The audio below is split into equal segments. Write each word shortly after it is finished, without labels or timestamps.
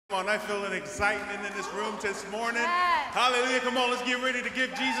Come on, I feel an excitement in this room this morning. Hallelujah. Come on, let's get ready to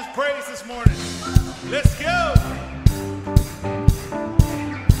give Jesus praise this morning. Let's go.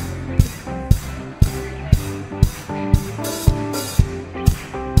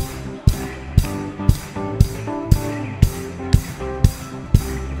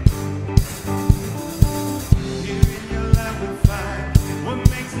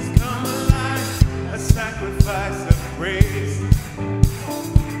 Sacrifice of praise,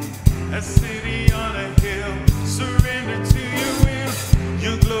 a city on a hill, surrender to your will,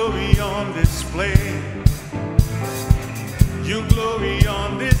 your glory on display, your glory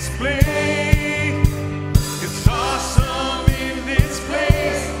on display. It's awesome in this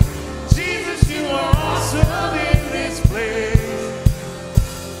place, Jesus, you are awesome in this place,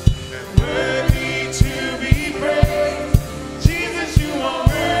 and worthy to be praised, Jesus, you are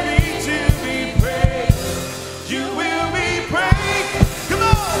worthy to be praised. You will be praised. Come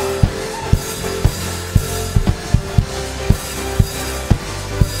on.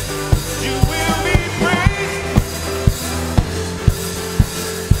 You will be praised.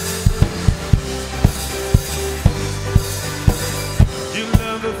 You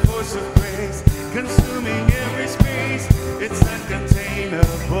love the force of grace, consuming every space. It's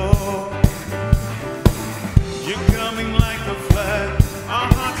uncontainable. You're coming like a flood.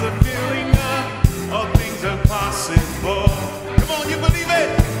 Our hearts are filling up. All things are possible. Come on, you believe it?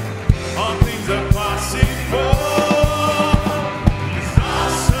 All things are possible. It's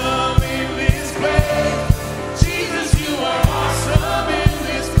awesome in this place. Jesus, you are awesome in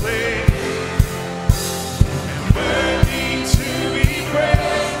this place. And worthy to be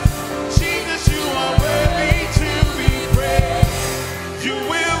praised. Jesus, you are worthy to be praised. You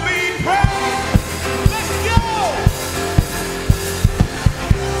will be praised. Let's go.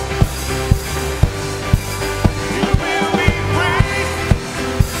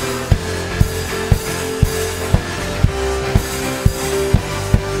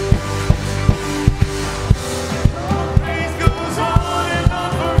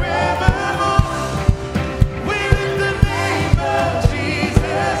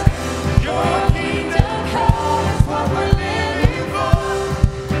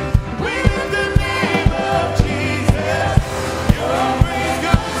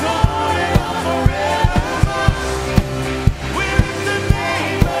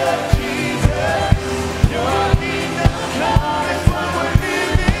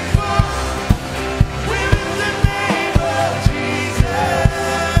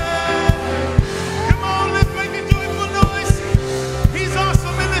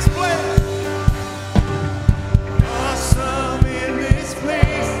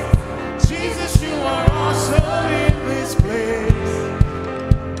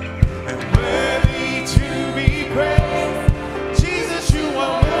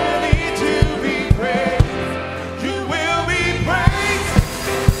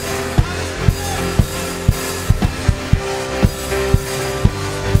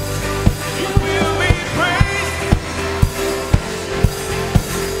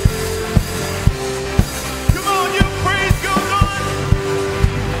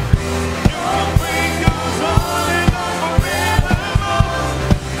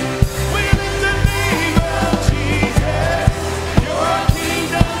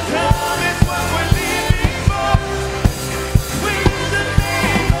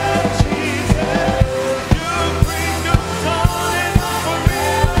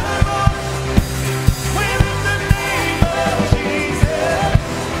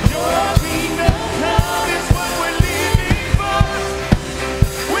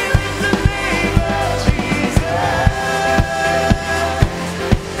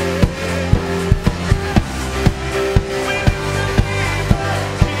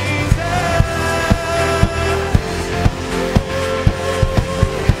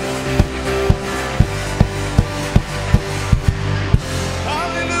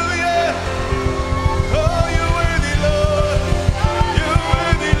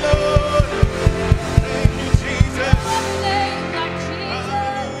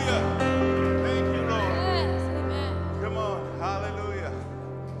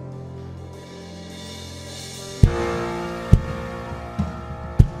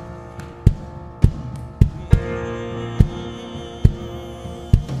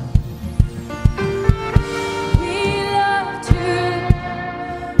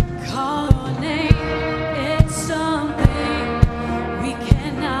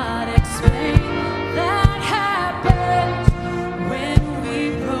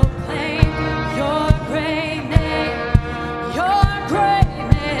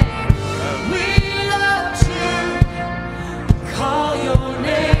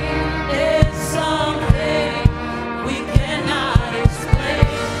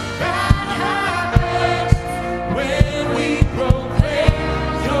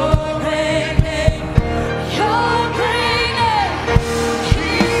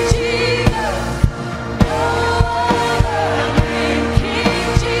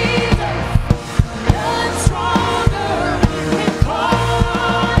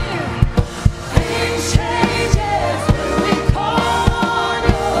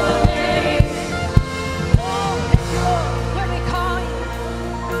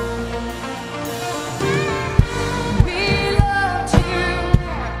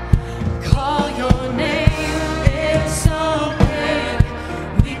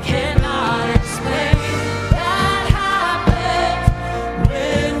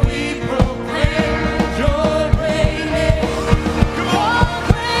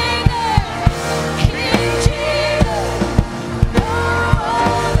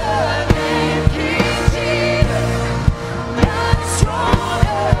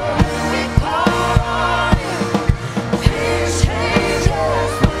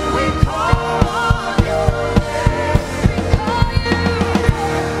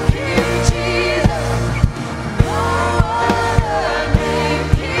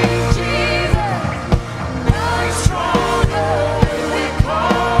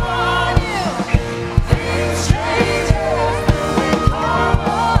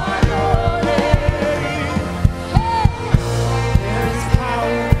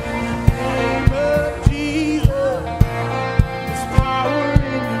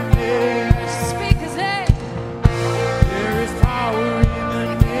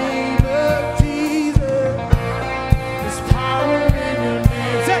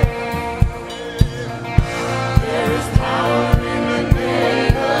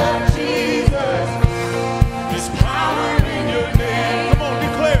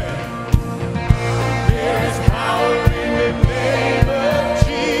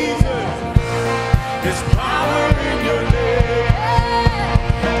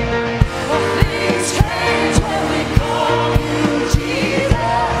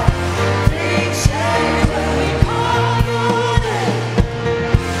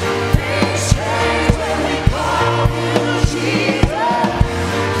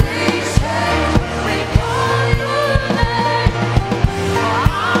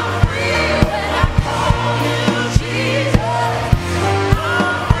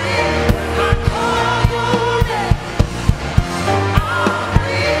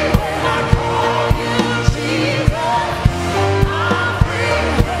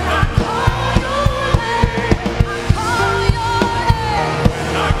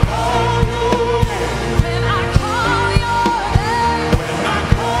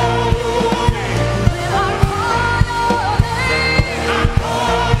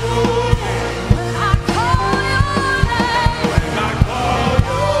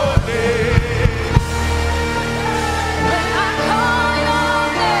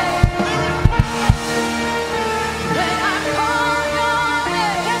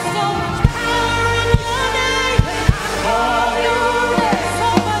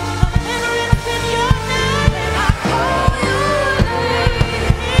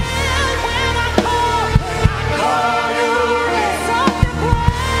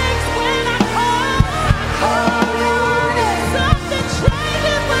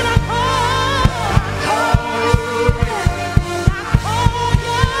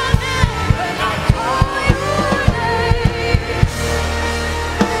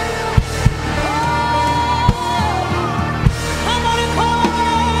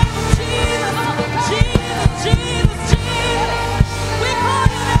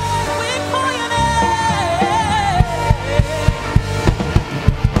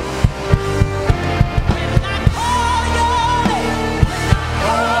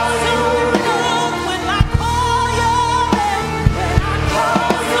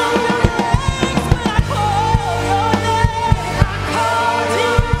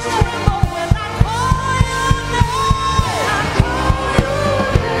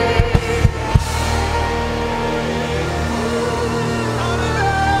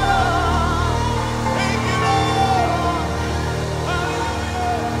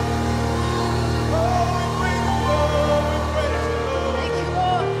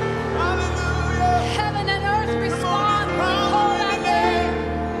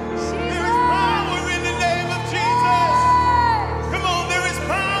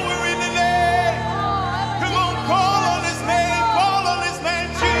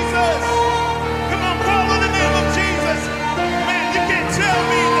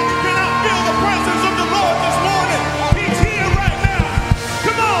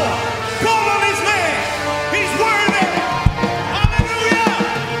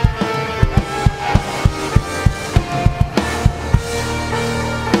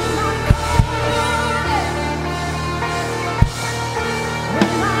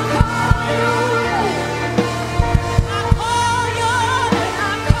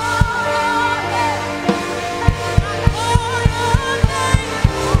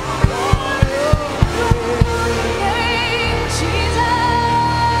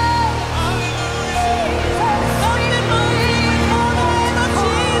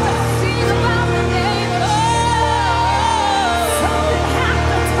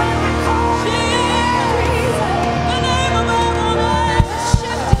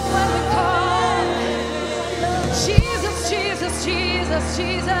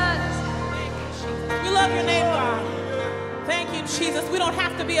 don't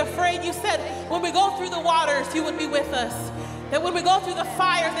have to be afraid. You said when we go through the waters, you would be with us. That when we go through the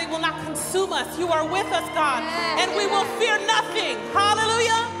fires, they will not consume us. You are with us, God, and we will fear nothing.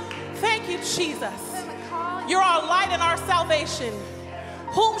 Hallelujah. Thank you, Jesus. You're our light and our salvation.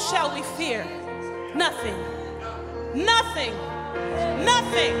 Whom shall we fear? Nothing. Nothing.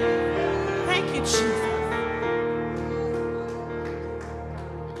 Nothing. Thank you, Jesus.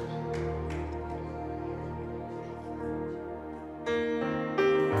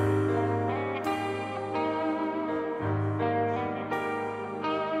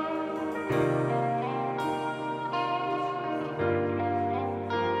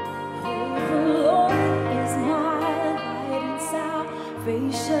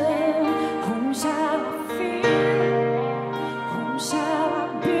 Whom shall I fear? Whom shall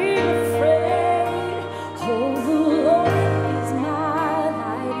I be afraid? Oh, the Lord is my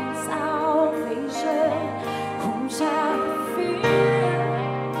light and salvation. Whom shall I fear?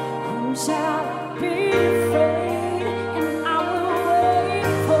 Whom shall I be afraid? And I will wait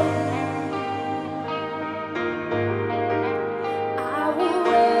for you. I will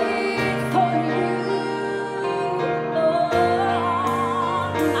wait for you.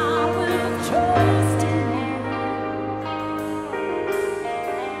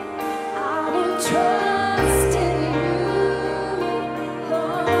 Trust in you,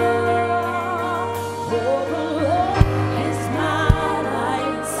 Lord. Oh, the Lord is my light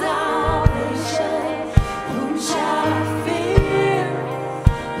and salvation. Whom shall I fear?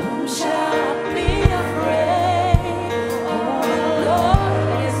 Whom shall I be afraid? Oh, the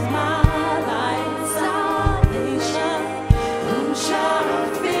Lord is my light and salvation. Whom shall I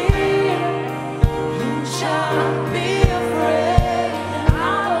fear? Whom shall I be afraid?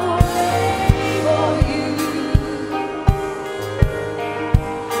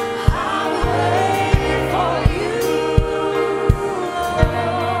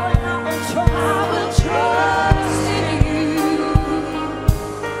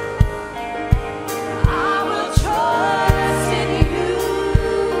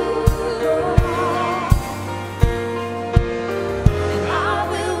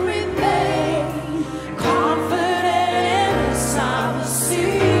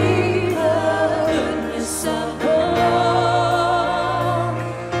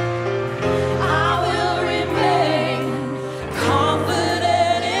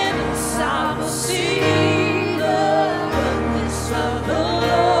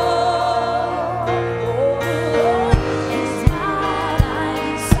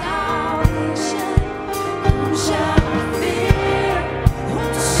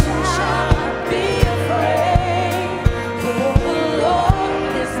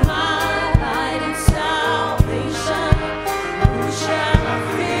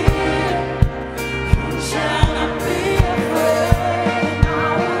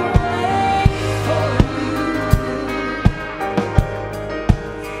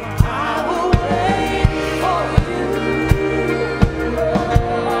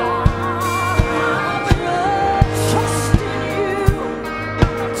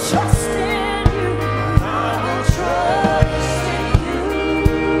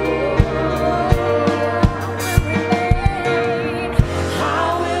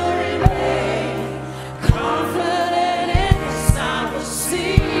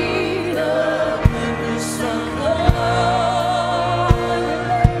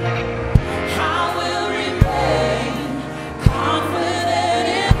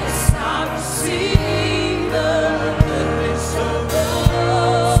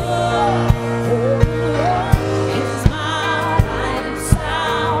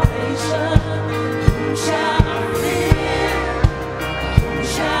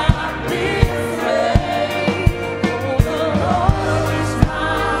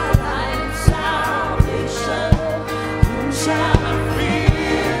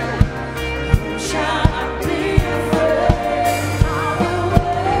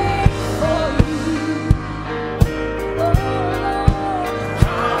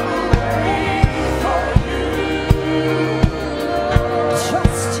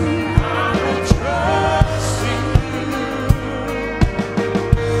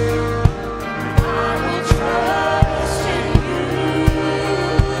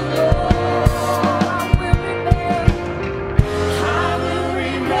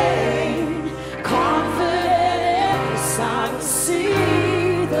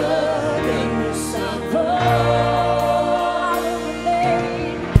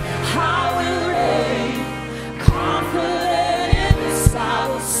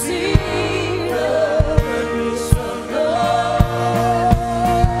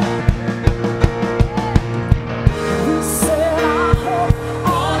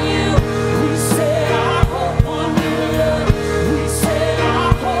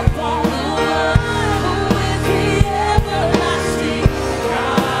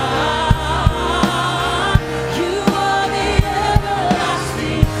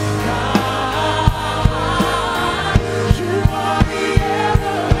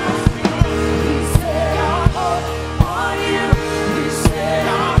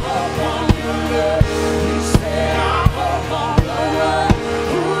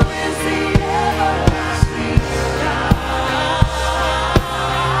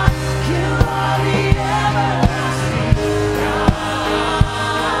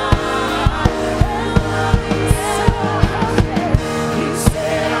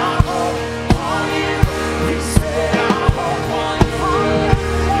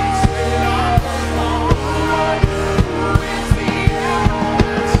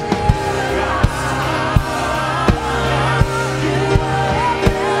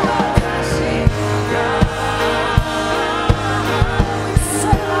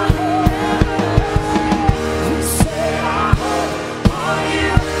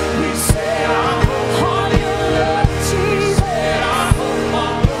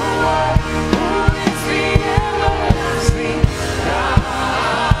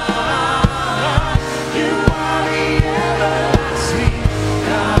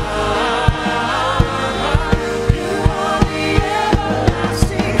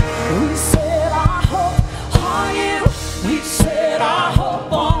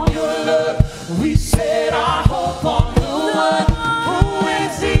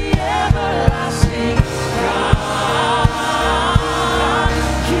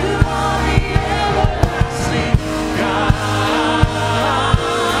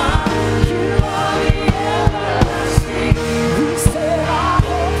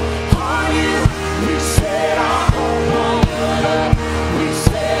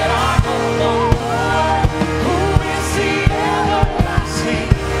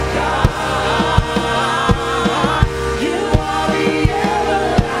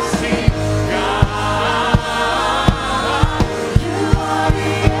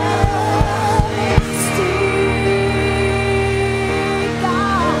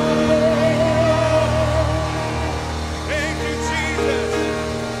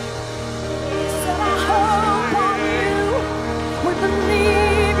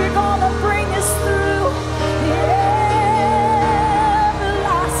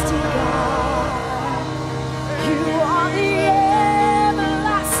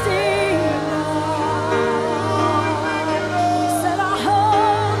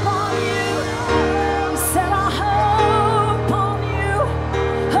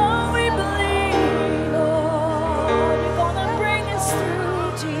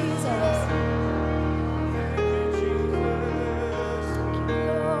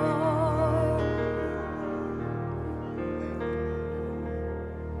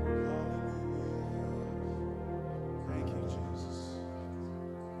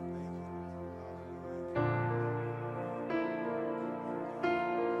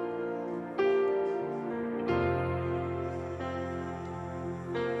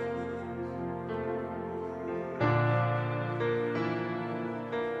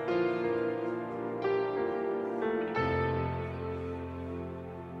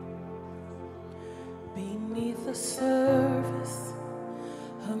 surface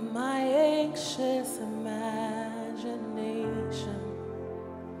of my anxious imagination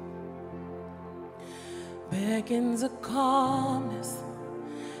beckons a calmness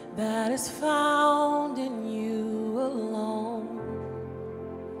that is found in you alone.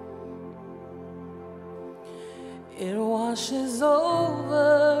 It washes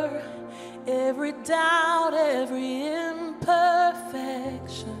over every doubt, every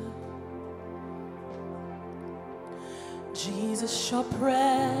imperfection. Jesus, your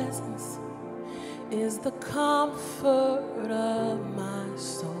presence is the comfort of my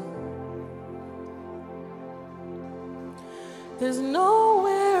soul. There's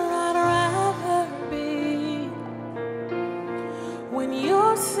nowhere I'd rather be when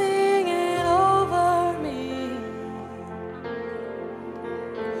you're singing over me.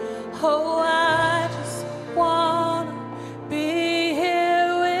 Oh, I just wanna be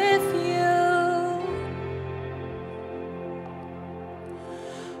here with you.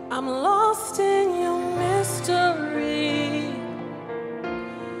 I'm lost in your mystery.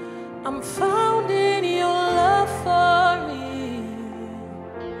 I'm found in your love for me.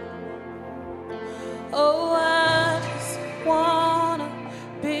 Oh, I just wanna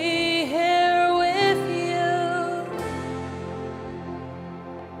be here with you.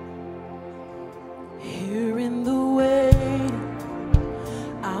 Here in the waiting,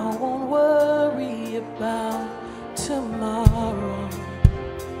 I won't worry about tomorrow.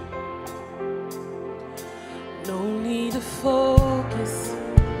 No need to focus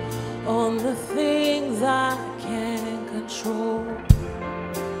on the things I can't control.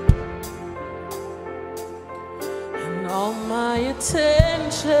 And all my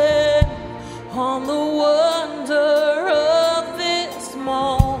attention on the wonder of this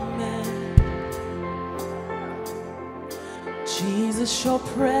moment. Jesus, your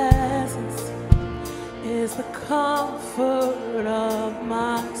presence is the comfort of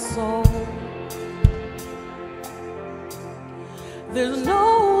my soul. There's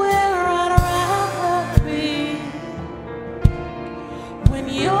nowhere I'd rather be when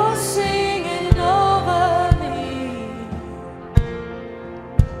you're singing over me.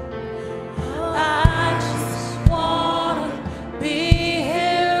 I just wanna be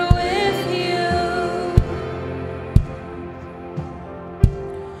here with you.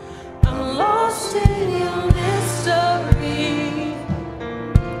 I'm lost in your mystery.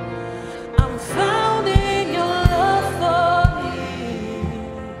 I'm found in your love for me.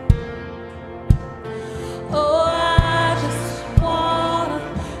 Oh, I just wanna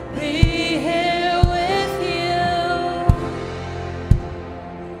be here with you.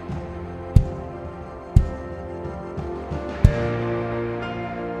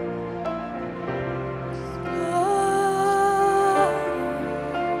 Oh,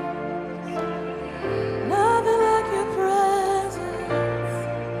 nothing like your presence.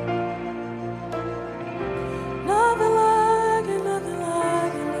 Nothing like it, nothing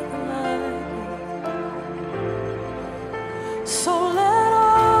like it, nothing like it. So let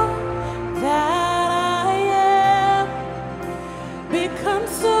all that I am be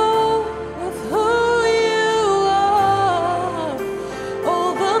consumed with who you are. Oh,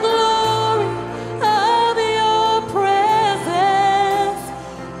 the glory of your presence.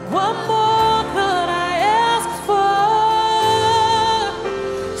 What more could I ask for?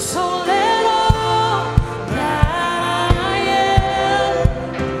 So let all that I am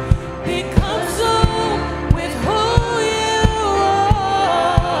be consumed with who you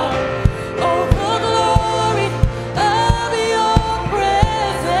are. Oh, the glory of your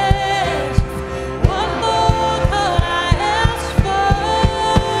presence. What more could I ask for?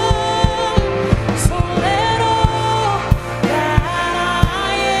 So let all that I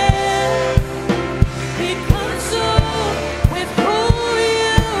am be consumed with who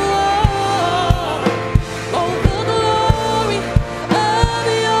you are. Oh, the glory of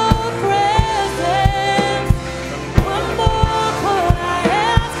your presence. What more could I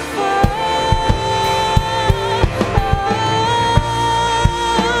ask for?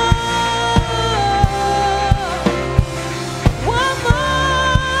 What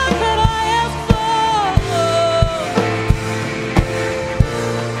more could I ask for?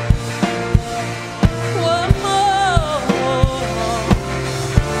 What more?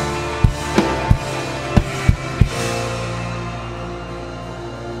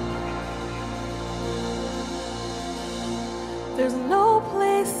 There's no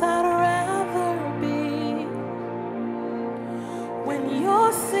place I'd rather be when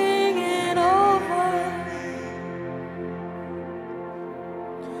you're singing over.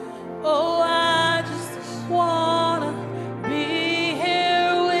 Oh, I just wanna be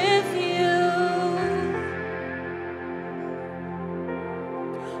here with you.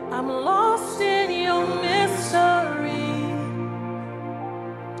 I'm lost in your mystery.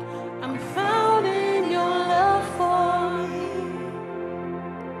 I'm found in your love for me.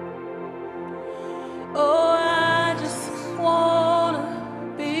 Oh, I just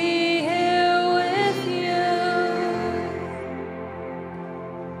wanna be here with you.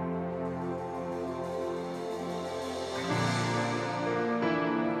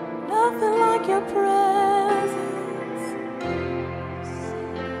 Nothing like your presence.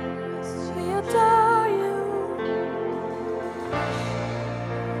 We adore you.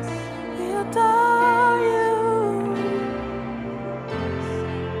 We adore you.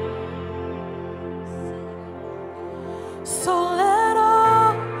 So let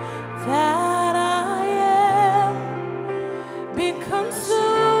all that I am be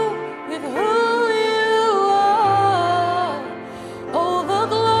consumed with who you are. Oh, the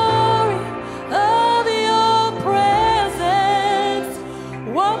glory of your presence.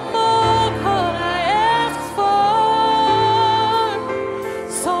 What more could I ask for?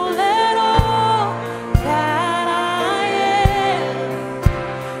 So let all that I am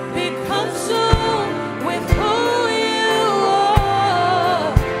be consumed with who you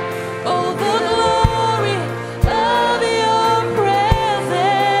are. Oh, the glory of your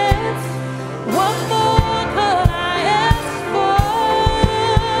presence. What more could I ask for?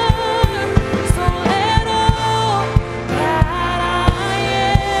 So let all that I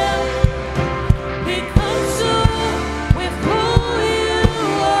am be consumed with who you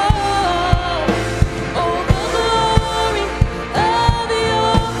are. Oh, the glory of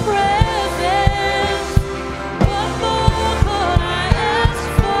your presence. What more could I ask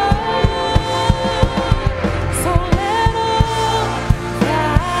for? So let all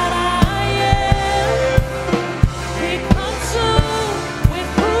that I am be consumed with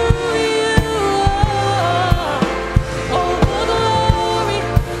who you are. Oh, the glory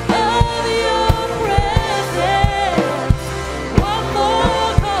of your presence. What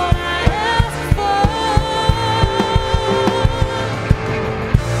more could I ask for?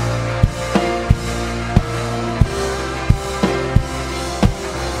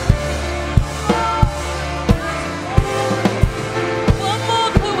 What more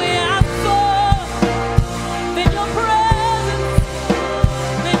could we ask for than your presence?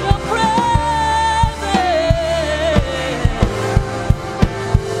 Than your presence.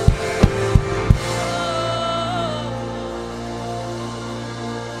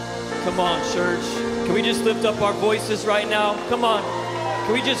 Come on, church. Can we just lift up our voices right now? Come on.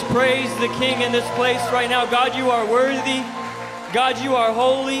 Can we just praise the King in this place right now? God, you are worthy. God, you are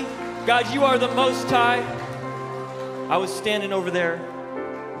holy. God, you are the Most High. I was standing over there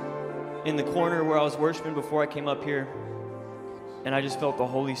in the corner where I was worshiping before I came up here, and I just felt the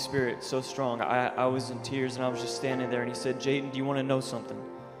Holy Spirit so strong. I was in tears, and I was just standing there, and he said, Jadon, do you want to know something?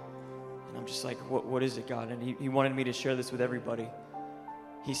 And I'm just like, what is it, God? And he wanted me to share this with everybody.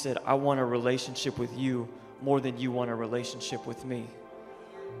 He said, I want a relationship with you more than you want a relationship with me.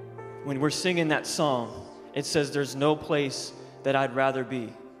 When we're singing that song, it says there's no place that I'd rather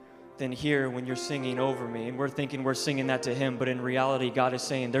be than here when you're singing over me. And we're thinking we're singing that to him, but in reality, God is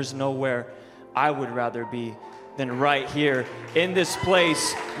saying there's nowhere I would rather be than right here in this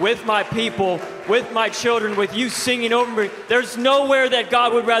place with my people, with my children, with you singing over me. There's nowhere that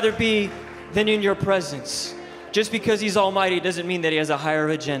God would rather be than in your presence. Just because he's almighty doesn't mean that he has a higher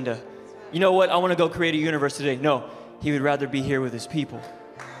agenda. You know what? I want to go create a universe today. No, he would rather be here with his people.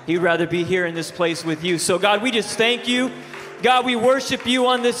 He would rather be here in this place with you. So God, we just thank you. God, we worship you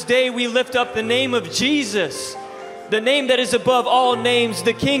on this day. We lift up the name of Jesus, the name that is above all names,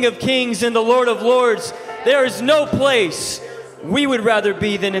 the King of Kings and the Lord of Lords. There is no place we would rather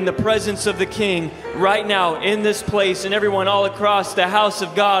be than in the presence of the King right now in this place. And everyone all across the house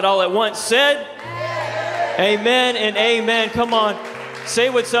of God all at once said, amen and amen. Come on, say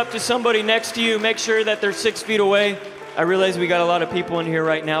what's up to somebody next to you. Make sure that they're 6 feet away. I realize we got a lot of people in here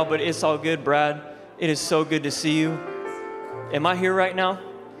right now, but it's all good, Brad. It is so good to see you. Am I here right now?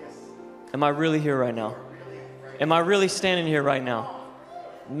 Am I really here right now? Am I really standing here right now?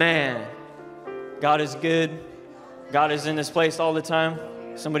 Man, God is good. God is in this place all the time.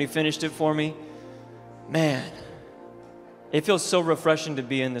 Somebody finished it for me. Man, it feels so refreshing to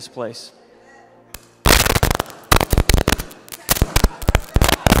be in this place.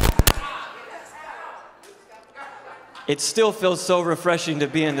 It still feels so refreshing to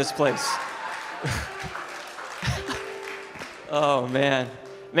be in this place. Oh, man.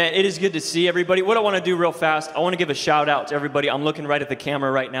 Man, it is good to see everybody. What I want to do real fast, I want to give a shout out to everybody. I'm looking right at the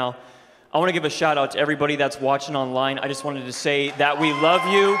camera right now. I want to give a shout out to everybody that's watching online. I just wanted to say that we love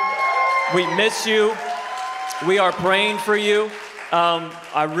you. We miss you. We are praying for you.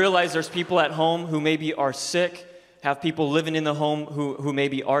 I realize there's people at home who maybe are sick, have people living in the home who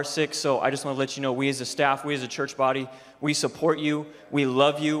maybe are sick. So I just want to let you know, we as a staff, we as a church body, we support you. We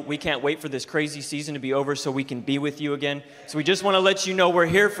love you. We can't wait for this crazy season to be over so we can be with you again. So we just want to let you know we're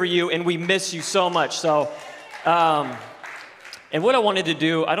here for you and we miss you so much. So, and what I wanted to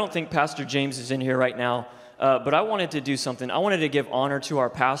do, I don't think Pastor James is in here right now, but I wanted to do something. I wanted to give honor to our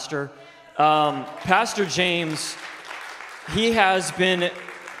pastor. Pastor James, he has been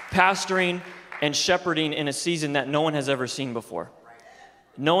pastoring and shepherding in a season that no one has ever seen before.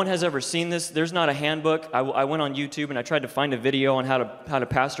 No one has ever seen this. There's not a handbook. I went on YouTube and I tried to find a video on how to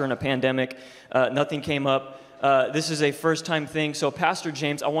pastor in a pandemic. Nothing came up. This is a first-time thing. So Pastor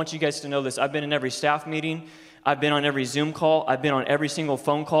James, I want you guys to know this. I've been in every staff meeting. I've been on every Zoom call. I've been on every single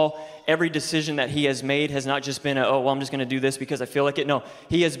phone call. Every decision that he has made has not just been, I'm just going to do this because I feel like it. No,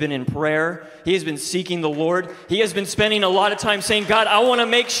 he has been in prayer. He has been seeking the Lord. He has been spending a lot of time saying, God, I want to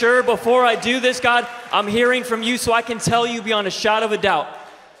make sure before I do this, God, I'm hearing from you so I can tell you beyond a shadow of a doubt.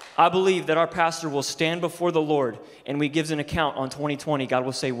 I believe that our pastor will stand before the Lord and we gives an account on 2020. God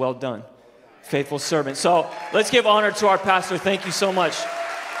will say, well done, faithful servant. So let's give honor to our pastor. Thank you so much,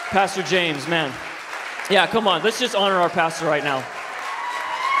 Pastor James, man. Yeah, come on. Let's just honor our pastor right now.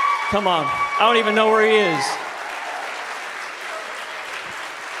 Come on. I don't even know where he is.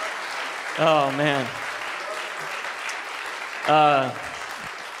 Oh, man.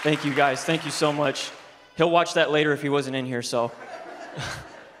 Thank you, guys. Thank you so much. He'll watch that later if he wasn't in here, so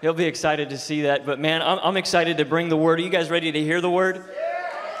he'll be excited to see that. But, man, I'm excited to bring the word. Are you guys ready to hear the word?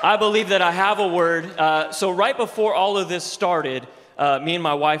 I believe that I have a word. So right before all of this started, me and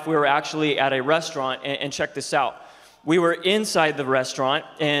my wife, we were actually at a restaurant, and check this out. We were inside the restaurant,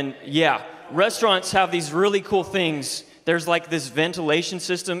 and yeah, restaurants have these really cool things. There's like this ventilation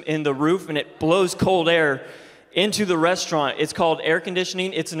system in the roof, and it blows cold air into the restaurant. It's called air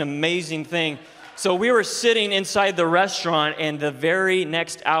conditioning. It's an amazing thing. So we were sitting inside the restaurant, and the very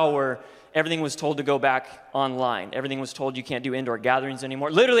next hour, everything was told to go back online. Everything was told you can't do indoor gatherings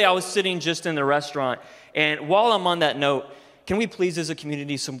anymore. Literally, I was sitting just in the restaurant, and while I'm on that note, can we please as a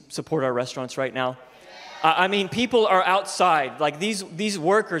community support our restaurants right now? I mean, people are outside. Like these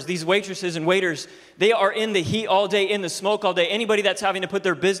workers, these waitresses and waiters, they are in the heat all day, in the smoke all day. Anybody that's having to put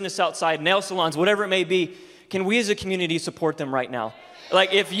their business outside, nail salons, whatever it may be, can we as a community support them right now?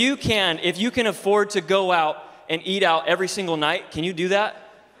 Like if you can afford to go out and eat out every single night, can you do that?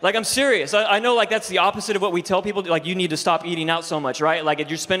 Like I'm serious. I know like that's the opposite of what we tell people. Like you need to stop eating out so much, right? Like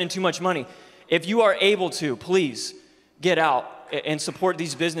you're spending too much money. If you are able to, please get out and support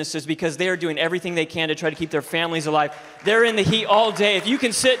these businesses because they are doing everything they can to try to keep their families alive. They're in the heat all day. If you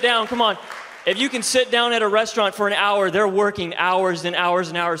can sit down, come on. If you can sit down at a restaurant for an hour, they're working hours and hours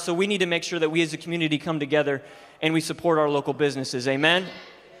and hours. So we need to make sure that we as a community come together and we support our local businesses. Amen?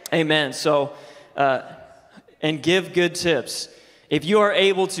 Amen. So, and give good tips. If you are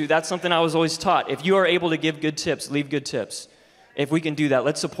able to, that's something I was always taught. If you are able to give good tips, leave good tips. If we can do that,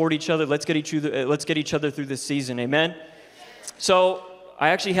 let's support each other. Let's get each other through this season. Amen? So I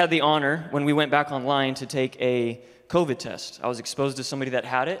actually had the honor when we went back online to take a COVID test. I was exposed to somebody that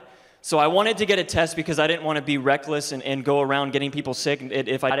had it. So I wanted to get a test because I didn't want to be reckless and go around getting people sick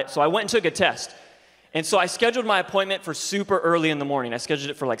if I had it. So I went and took a test. And so I scheduled my appointment for super early in the morning. I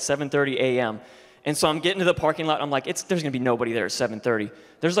scheduled it for like 7:30 a.m. And so I'm getting to the parking lot. I'm like, there's going to be nobody there at 7:30.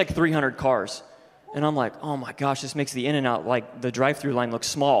 There's like 300 cars. And I'm like, oh my gosh, this makes the In-N-Out, like the drive-through line look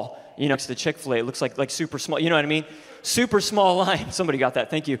small. You know, next to Chick-fil-A, it looks like super small. You know what I mean? Super small line. Somebody got that.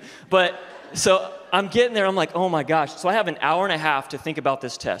 Thank you. But so I'm getting there. I'm like, oh my gosh. So I have an hour and a half to think about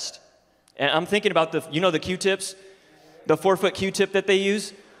this test. And I'm thinking about the Q-tips, the 4-foot Q-tip that they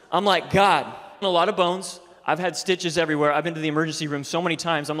use. I'm like, God, a lot of bones. I've had stitches everywhere. I've been to the emergency room so many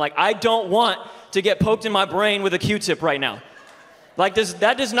times. I'm like, I don't want to get poked in my brain with a Q-tip right now. Like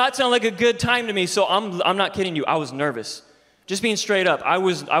that does not sound like a good time to me. So I'm not kidding you. I was nervous. Just being straight up, I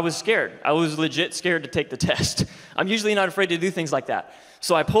was scared. I was legit scared to take the test. I'm usually not afraid to do things like that.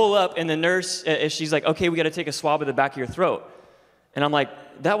 So I pull up, and the nurse, she's like, okay, we got to take a swab of the back of your throat. And I'm like,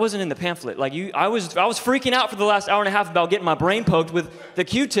 that wasn't in the pamphlet. Like I was freaking out for the last hour and a half about getting my brain poked with the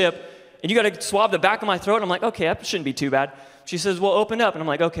Q-tip, and you got to swab the back of my throat. And I'm like, okay, that shouldn't be too bad. She says, well, open up. And I'm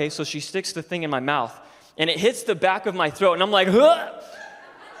like, okay. So she sticks the thing in my mouth, and it hits the back of my throat, and I'm like, huh!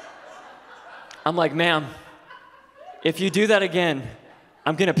 I'm like, ma'am, if you do that again,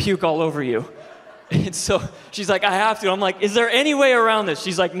 I'm going to puke all over you. And so she's like, I have to. I'm like, is there any way around this?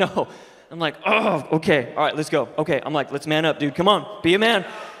 She's like, no. I'm like, oh, okay. All right, let's go. Okay. I'm like, let's man up, dude. Come on. Be a man.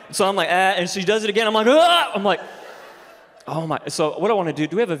 So I'm like, and she does it again. I'm like, ah! I'm like, oh my. So what I want to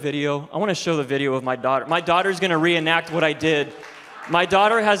do we have a video? I want to show the video of my daughter. My daughter's going to reenact what I did My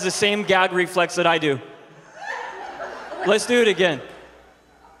daughter has the same gag reflex that I do. Let's do it again.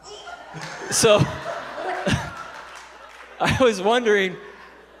 So, I was wondering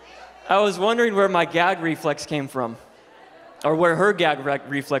where my gag reflex came from, or where her gag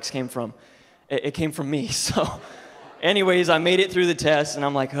reflex came from. It came from me. So, anyways, I made it through the test, and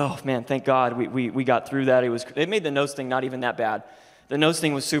I'm like, oh man, thank God we got through that. It made the nose thing not even that bad. The nose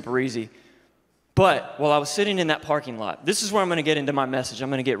thing was super easy. But while I was sitting in that parking lot, this is where I'm going to get into my message. I'm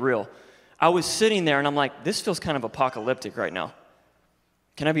going to get real. I was sitting there, and I'm like, this feels kind of apocalyptic right now.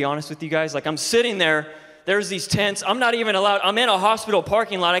 Can I be honest with you guys? Like, I'm sitting there. There's these tents. I'm not even allowed. I'm in a hospital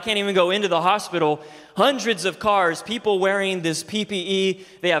parking lot. I can't even go into the hospital. Hundreds of cars, people wearing this PPE.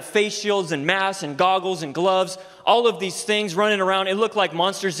 They have face shields and masks and goggles and gloves. All of these things running around. It looked like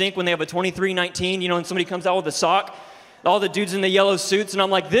Monsters, Inc. when they have a 2319, you know, and somebody comes out with a sock. All the dudes in the yellow suits. And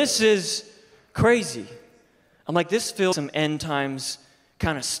I'm like, this is crazy. I'm like, this feels some end times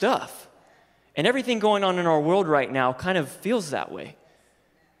kind of stuff. And everything going on in our world right now kind of feels that way.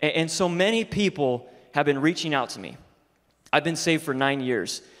 And so many people have been reaching out to me. I've been saved for 9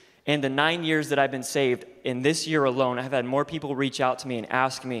 years. And the 9 years that I've been saved, in this year alone, I've had more people reach out to me and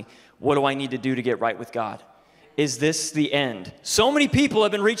ask me, what do I need to do to get right with God? Is this the end? So many people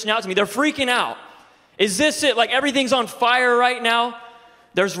have been reaching out to me. They're freaking out. Is this it? Like, everything's on fire right now.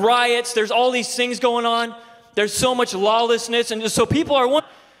 There's riots. There's all these things going on. There's so much lawlessness. And so people are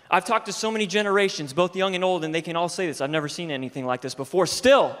wondering. I've talked to so many generations, both young and old, and they can all say this. I've never seen anything like this before.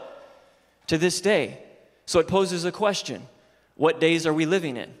 Still, to this day. So it poses a question. What days are we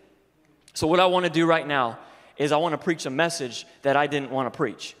living in? So what I want to do right now is I want to preach a message that I didn't want to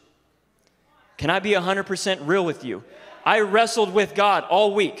preach. Can I be 100% real with you? I wrestled with God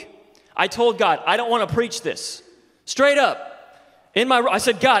all week. I told God, I don't want to preach this. Straight up. I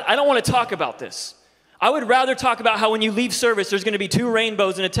said, God, I don't want to talk about this. I would rather talk about how when you leave service, there's going to be 2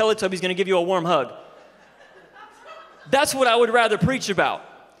 rainbows and a Teletubby's going to give you a warm hug. That's what I would rather preach about.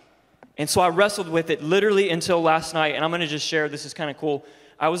 And so I wrestled with it literally until last night, and I'm going to just share, this is kind of cool.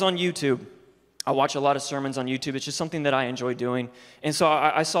 I was on YouTube. I watch a lot of sermons on YouTube. It's just something that I enjoy doing. And so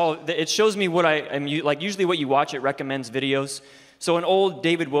I saw, that it shows me what I am, like usually what you watch, it recommends videos. So an old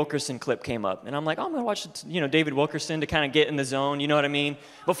David Wilkerson clip came up, and I'm like, oh, I'm going to watch, David Wilkerson to kind of get in the zone, you know what I mean,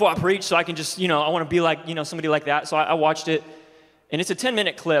 before I preach, so I can just, I want to be like, somebody like that. So I watched it, and it's a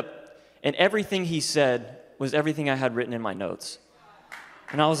 10-minute clip, and everything he said was everything I had written in my notes.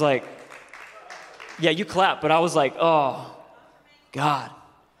 And I was like, yeah, you clap, but I was like, oh, God,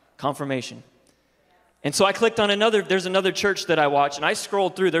 confirmation. And so I clicked on there's another church that I watch, and I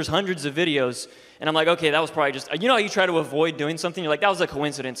scrolled through, there's hundreds of videos, and I'm like, okay, that was probably just, how you try to avoid doing something? You're like, that was a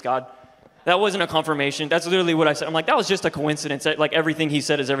coincidence, God. That wasn't a confirmation. That's literally what I said. I'm like, that was just a coincidence. Like, everything he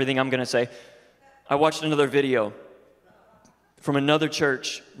said is everything I'm going to say. I watched another video from another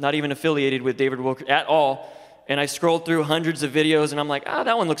church, not even affiliated with David Wilkerson at all, and I scrolled through hundreds of videos, and I'm like,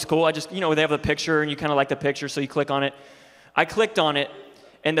 that one looks cool. I just, they have a picture, and you kind of like the picture, so you click on it. I clicked on it,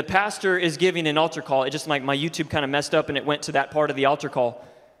 and the pastor is giving an altar call. It just, like, my YouTube kind of messed up, and it went to that part of the altar call.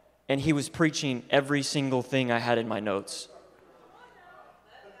 And he was preaching every single thing I had in my notes.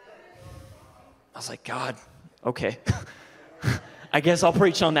 I was like, God, okay. I guess I'll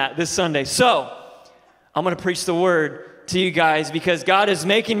preach on that this Sunday. So, I'm going to preach the word to you guys because God is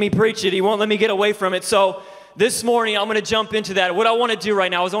making me preach it. He won't let me get away from it. So, this morning, I'm going to jump into that. What I want to do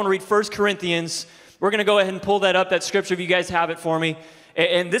right now is I want to read 1 Corinthians. We're going to go ahead and pull that up, that scripture, if you guys have it for me.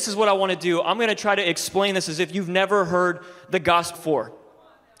 And this is what I want to do. I'm going to try to explain this as if you've never heard the gospel before.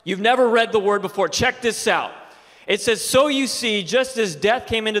 You've never read the word before. Check this out. It says, so you see, just as death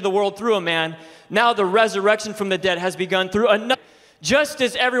came into the world through a man, now the resurrection from the dead has begun through another. Just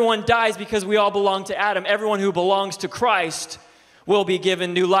as everyone dies because we all belong to Adam, everyone who belongs to Christ will be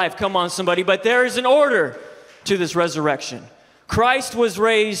given new life. Come on, somebody. But there is an order to this resurrection. Christ was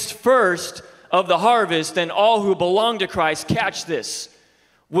raised first of the harvest, and all who belong to Christ, catch this,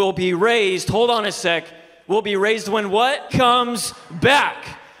 will be raised, hold on a sec, will be raised when what? Comes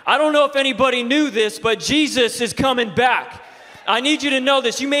back. I don't know if anybody knew this, but Jesus is coming back. I need you to know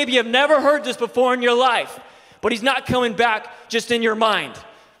this. You maybe have never heard this before in your life, but he's not coming back just in your mind.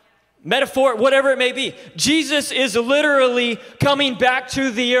 Metaphor, whatever it may be. Jesus is literally coming back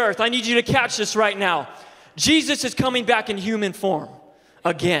to the earth. I need you to catch this right now. Jesus is coming back in human form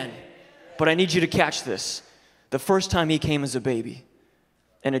again. But I need you to catch this. The first time he came as a baby,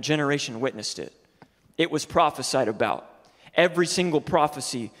 and a generation witnessed it. It was prophesied about. Every single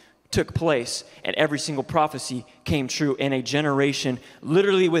prophecy took place, and every single prophecy came true, and a generation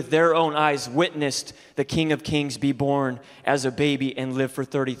literally with their own eyes witnessed the King of Kings be born as a baby and live for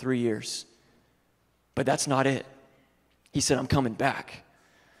 33 years. But that's not it. He said, I'm coming back.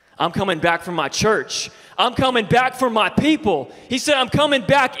 I'm coming back for my church. I'm coming back for my people. He said, I'm coming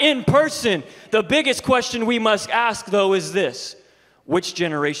back in person. The biggest question we must ask, though, is this: which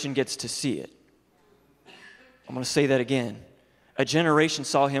generation gets to see it? I'm going to say that again. A generation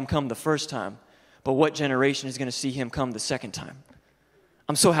saw him come the first time, but what generation is going to see him come the second time?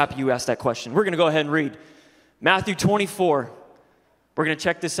 I'm so happy you asked that question. We're going to go ahead and read Matthew 24. We're going to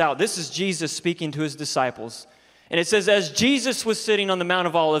check this out. This is Jesus speaking to his disciples. And it says, as Jesus was sitting on the Mount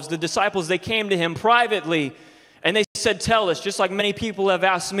of Olives, the disciples, they came to him privately, and they said, tell us, just like many people have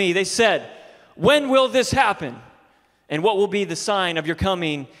asked me. They said, when will this happen? And what will be the sign of your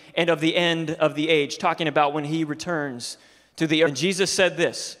coming and of the end of the age? Talking about when he returns to the earth. And Jesus said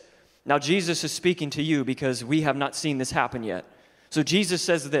this. Now, Jesus is speaking to you because we have not seen this happen yet. So Jesus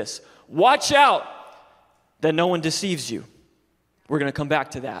says this: watch out that no one deceives you. We're going to come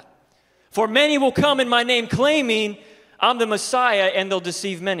back to that. For many will come in my name claiming I'm the Messiah, and they'll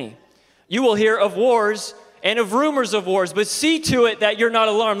deceive many. You will hear of wars and of rumors of wars, but see to it that you're not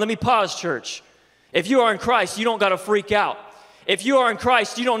alarmed. Let me pause, church. If you are in Christ, you don't got to freak out. If you are in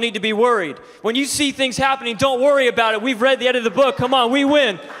Christ, you don't need to be worried. When you see things happening, don't worry about it. We've read the end of the book. Come on, we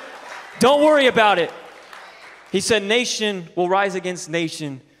win. Don't worry about it. He said, nation will rise against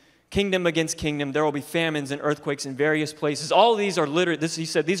nation, kingdom against kingdom. There will be famines and earthquakes in various places. All of these are literally, he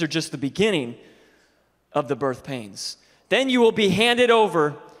said, these are just the beginning of the birth pains. Then you will be handed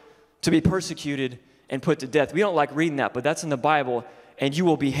over to be persecuted and put to death. We don't like reading that, but that's in the Bible. And you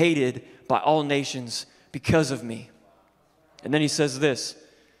will be hated by all nations because of me. And then he says this: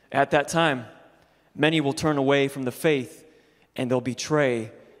 at that time, many will turn away from the faith, and they'll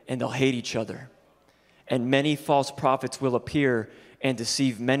betray, and they'll hate each other. And many false prophets will appear and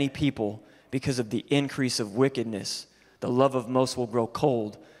deceive many people. Because of the increase of wickedness, the love of most will grow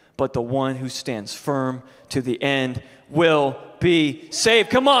cold, but the one who stands firm to the end will be saved.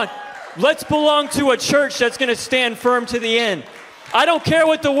 Come on, let's belong to a church that's going to stand firm to the end. I don't care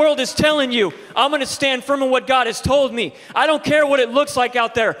what the world is telling you. I'm going to stand firm in what God has told me. I don't care what it looks like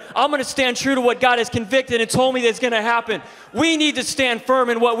out there. I'm going to stand true to what God has convicted and told me that's going to happen. We need to stand firm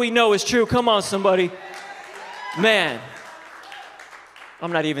in what we know is true. Come on, somebody. Man,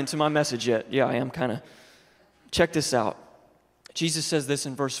 I'm not even to my message yet. Yeah, I am kind of. Check this out. Jesus says this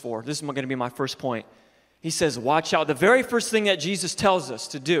in verse 4. This is going to be my first point. He says, watch out. The very first thing that Jesus tells us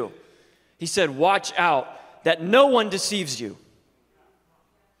to do, he said, watch out that no one deceives you.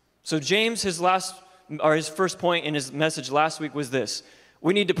 So James, his first point in his message last week was this: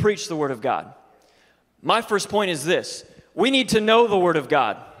 we need to preach the Word of God. My first point is this: we need to know the Word of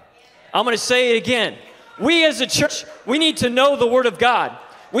God. I'm going to say it again. We as a church, we need to know the Word of God.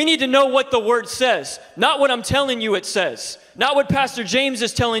 We need to know what the Word says, not what I'm telling you it says, not what Pastor James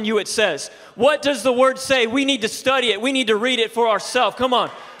is telling you it says. What does the Word say? We need to study it. We need to read it for ourselves. Come on.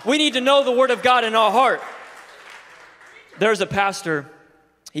 We need to know the Word of God in our heart. There's a pastor.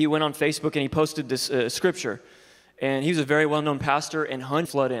 He went on Facebook and he posted this scripture. And he was a very well-known pastor, and Hun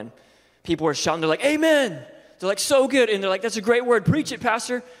flood in. People were shouting. They're like, amen. They're like, so good. And they're like, that's a great word. Preach it,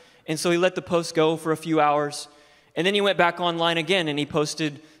 pastor. And so he let the post go for a few hours. And then he went back online again and he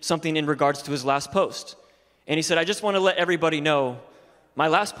posted something in regards to his last post. And he said, I just want to let everybody know my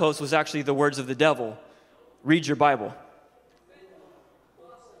last post was actually the words of the devil. Read your Bible.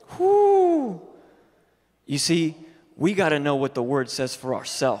 Whoo. You see, we got to know what the Word says for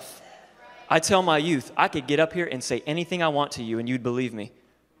ourselves. I tell my youth, I could get up here and say anything I want to you and you'd believe me.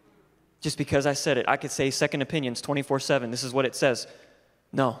 Just because I said it. I could say second opinions 24/7. This is what it says.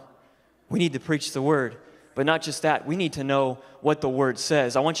 No. We need to preach the Word. But not just that. We need to know what the Word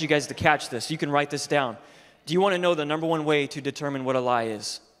says. I want you guys to catch this. You can write this down. Do you want to know the number one way to determine what a lie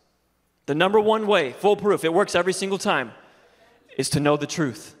is? The number one way, foolproof, it works every single time, is to know the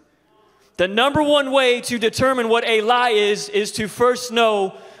truth. The number one way to determine what a lie is to first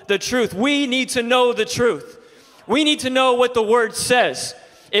know the truth. We need to know the truth. We need to know what the Word says.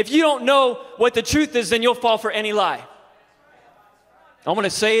 If you don't know what the truth is, then you'll fall for any lie. I'm going to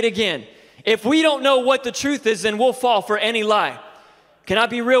say it again. If we don't know what the truth is, then we'll fall for any lie. Can I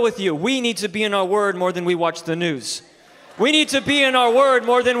be real with you? We need to be in our Word more than we watch the news. We need to be in our Word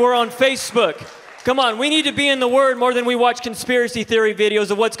more than we're on Facebook. Come on, we need to be in the Word more than we watch conspiracy theory videos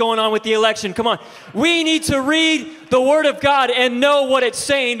of what's going on with the election. Come on, we need to read the Word of God and know what it's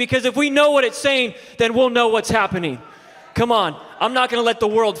saying, because if we know what it's saying, then we'll know what's happening. Come on, I'm not going to let the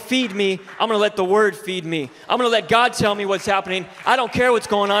world feed me. I'm going to let the Word feed me. I'm going to let God tell me what's happening. I don't care what's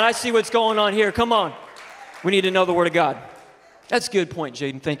going on. I see what's going on here. Come on, we need to know the Word of God. That's a good point,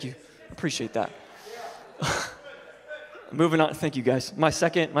 Jadon. Thank you. Appreciate that. Moving on. Thank you, guys. My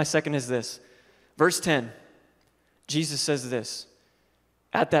second is this. Verse 10, Jesus says this,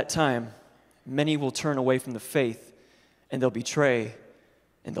 at that time, many will turn away from the faith, and they'll betray,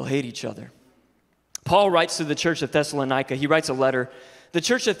 and they'll hate each other. Paul writes to the church of Thessalonica. He writes a letter. The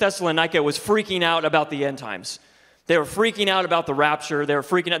church of Thessalonica was freaking out about the end times. They were freaking out about the rapture. They were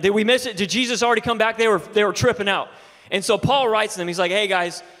freaking out. Did we miss it? Did Jesus already come back? They were tripping out. And so Paul writes to them. He's like, hey,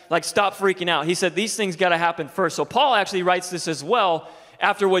 guys, like, stop freaking out. He said, these things got to happen first. So Paul actually writes this as well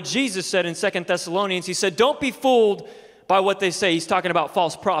after what Jesus said in 2 Thessalonians. He said, don't be fooled by what they say. He's talking about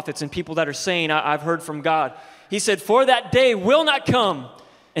false prophets and people that are saying, I've heard from God. He said, for that day will not come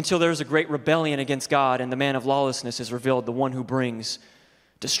until there is a great rebellion against God and the man of lawlessness is revealed, the one who brings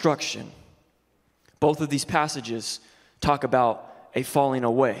destruction. Both of these passages talk about a falling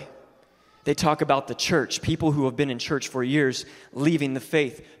away. They talk about the church, people who have been in church for years leaving the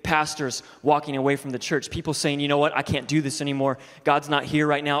faith, pastors walking away from the church, people saying, you know what, I can't do this anymore. God's not here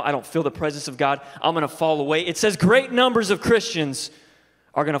right now. I don't feel the presence of God. I'm going to fall away. It says great numbers of Christians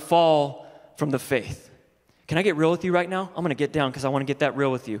are going to fall from the faith. Can I get real with you right now? I'm going to get down because I want to get that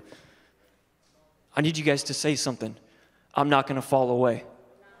real with you. I need you guys to say something. I'm not going to fall away.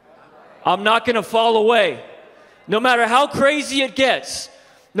 I'm not going to fall away. No matter how crazy it gets,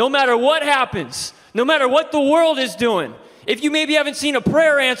 no matter what happens, no matter what the world is doing, if you maybe haven't seen a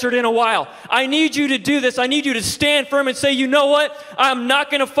prayer answered in a while, I need you to do this. I need you to stand firm and say, you know what? I'm not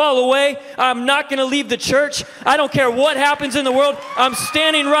going to fall away. I'm not going to leave the church. I don't care what happens in the world. I'm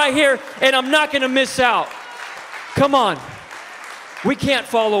standing right here, and I'm not going to miss out. Come on. We can't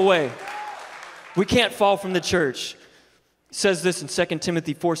fall away. We can't fall from the church. It says this in 2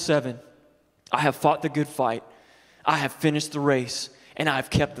 Timothy 4:7. I have fought the good fight. I have finished the race, and I have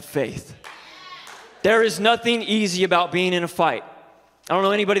kept the faith. There is nothing easy about being in a fight. I don't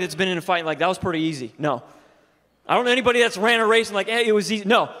know anybody that's been in a fight and like, that was pretty easy. No. I don't know anybody that's ran a race and like, hey, it was easy.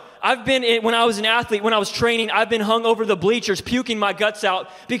 No. I've been in, when I was an athlete, when I was training, I've been hung over the bleachers, puking my guts out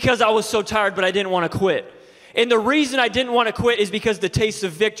because I was so tired, but I didn't want to quit. And the reason I didn't want to quit is because the taste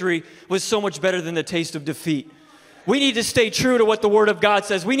of victory was so much better than the taste of defeat. We need to stay true to what the Word of God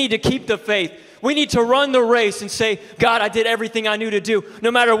says. We need to keep the faith. We need to run the race and say, God, I did everything I knew to do. No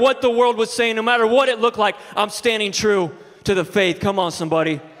matter what the world was saying, no matter what it looked like, I'm standing true to the faith. Come on,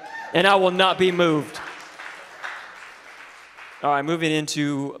 somebody. And I will not be moved. All right, moving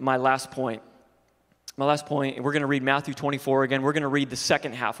into my last point. My last point, we're going to read Matthew 24 again. We're going to read the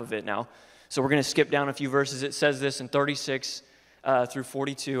second half of it now. So we're going to skip down a few verses. It says this in 36 through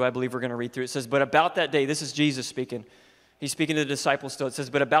 42, I believe we're going to read through. It says, but about that day, this is Jesus speaking. He's speaking to the disciples still. It says,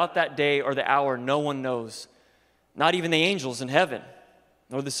 but about that day or the hour, no one knows. Not even the angels in heaven,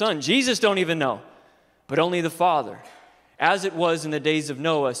 nor the Son. Jesus don't even know, but only the Father. As it was in the days of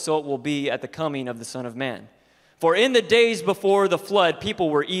Noah, so it will be at the coming of the Son of Man. For in the days before the flood,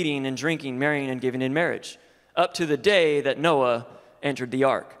 people were eating and drinking, marrying and giving in marriage, up to the day that Noah entered the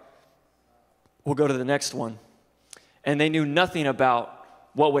ark. We'll go to the next one. And they knew nothing about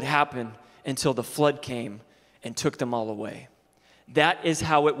what would happen until the flood came and took them all away. That is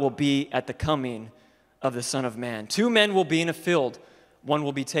how it will be at the coming of the Son of Man. 2 men will be in a field, one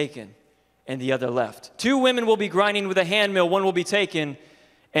will be taken, and the other left. 2 women will be grinding with a handmill, one will be taken,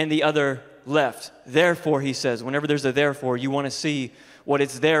 and the other left. Therefore, he says, whenever there's a therefore, you want to see what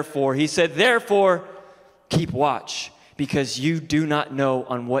it's there for. He said, therefore, keep watch, because you do not know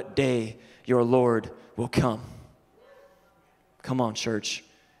on what day your Lord will come. Come on, church.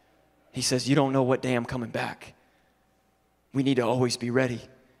 He says, you don't know what day I'm coming back. We need to always be ready.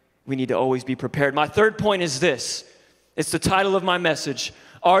 We need to always be prepared. My third point is this. It's the title of my message.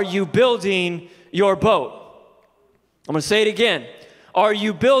 Are you building your boat? I'm going to say it again. Are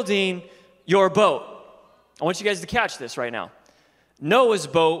you building your boat? I want you guys to catch this right now. Noah's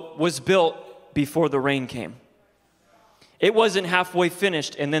boat was built before the rain came. It wasn't halfway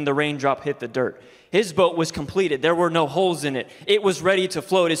finished and then the raindrop hit the dirt. His boat was completed. There were no holes in it. It was ready to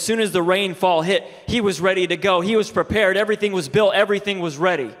float. As soon as the rainfall hit, he was ready to go. He was prepared. Everything was built. Everything was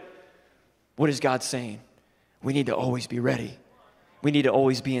ready. What is God saying? We need to always be ready. We need to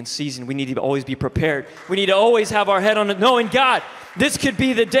always be in season. We need to always be prepared. We need to always have our head on it, knowing, God, this could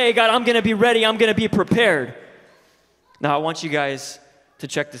be the day. God, I'm going to be ready. I'm going to be prepared. Now, I want you guys to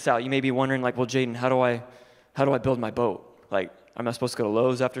check this out. You may be wondering, like, well, Jadon, how do I build my boat? Like, am I supposed to go to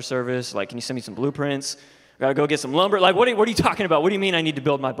Lowe's after service? Like, can you send me some blueprints? I got to go get some lumber? Like, what are you talking about? What do you mean I need to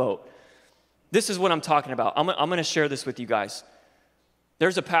build my boat? This is what I'm talking about. I'm going to share this with you guys.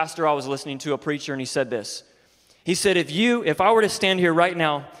 There's a pastor I was listening to, a preacher, and he said this. He said, if I were to stand here right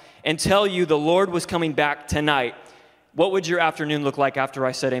now and tell you the Lord was coming back tonight, what would your afternoon look like after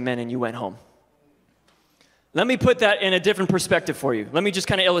I said amen and you went home? Let me put that in a different perspective for you. Let me just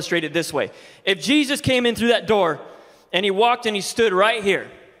kind of illustrate it this way. If Jesus came in through that door And he walked and he stood right here.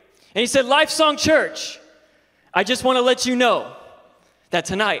 And he said, LifeSong Church, I just want to let you know that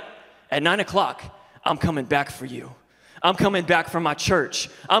tonight at 9 o'clock, I'm coming back for you. I'm coming back for my church.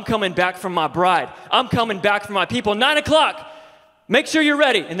 I'm coming back for my bride. I'm coming back for my people. 9 o'clock, make sure you're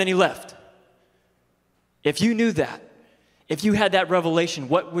ready. And then he left. If you knew that, if you had that revelation,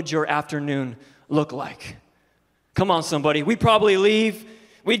 what would your afternoon look like? Come on, somebody. We'd probably leave.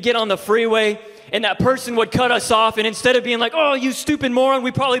 We'd get on the freeway, and that person would cut us off. And instead of being like, oh, you stupid moron,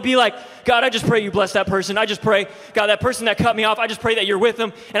 we'd probably be like, God, I just pray you bless that person. I just pray, God, that person that cut me off, I just pray that you're with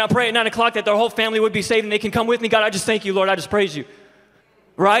them. And I pray at 9 o'clock that their whole family would be saved and they can come with me. God, I just thank you, Lord. I just praise you.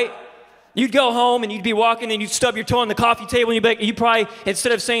 Right? You'd go home and you'd be walking and you'd stub your toe on the coffee table and you'd be like, you probably,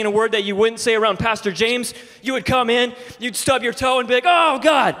 instead of saying a word that you wouldn't say around Pastor James, you would come in, you'd stub your toe and be like, oh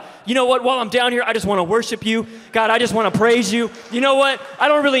God, you know what, while I'm down here, I just want to worship you. God, I just want to praise you. You know what, I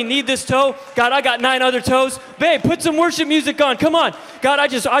don't really need this toe. God, I got 9 other toes. Babe, put some worship music on, come on. God, I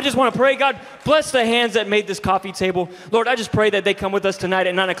just want to pray. God, bless the hands that made this coffee table. Lord, I just pray that they come with us tonight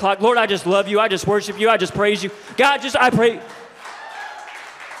at 9 o'clock. Lord, I just love you. I just worship you. I just praise you. God, I pray.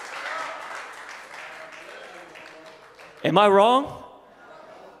 Am I wrong?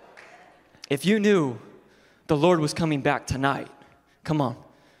 If you knew the Lord was coming back tonight, come on,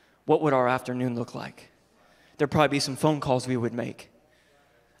 what would our afternoon look like? There'd probably be some phone calls we would make.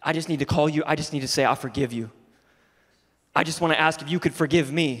 I just need to call you. I just need to say, I forgive you. I just want to ask if you could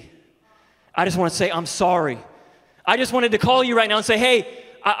forgive me. I just want to say, I'm sorry. I just wanted to call you right now and say, hey,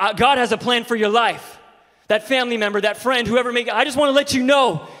 God has a plan for your life. That family member, that friend, whoever I just want to let you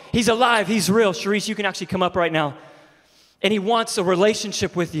know he's alive, he's real. Sharice, you can actually come up right now. And he wants a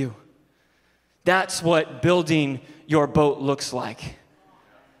relationship with you. That's what building your boat looks like.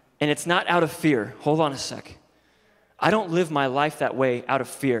 And it's not out of fear. Hold on a sec. I don't live my life that way out of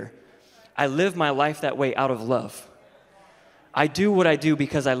fear. I live my life that way out of love. I do what I do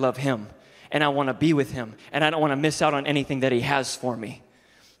because I love him. And I want to be with him. And I don't want to miss out on anything that he has for me.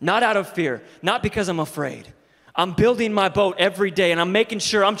 Not out of fear. Not because I'm afraid. I'm building my boat every day. And I'm making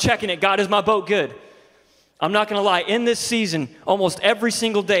sure, I'm checking it. God, is my boat good? I'm not going to lie. In this season, almost every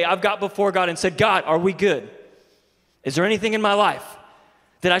single day, I've got before God and said, God, are we good? Is there anything in my life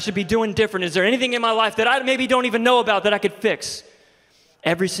that I should be doing different? Is there anything in my life that I maybe don't even know about that I could fix?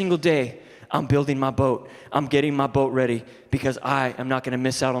 Every single day, I'm building my boat. I'm getting my boat ready because I am not going to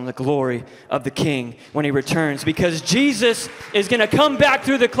miss out on the glory of the King when he returns, because Jesus is going to come back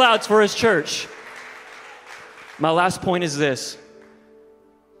through the clouds for his church. My last point is this.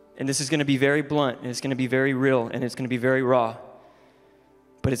 And this is going to be very blunt, and it's going to be very real, and it's going to be very raw.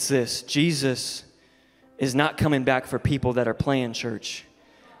 But it's this. Jesus is not coming back for people that are playing church.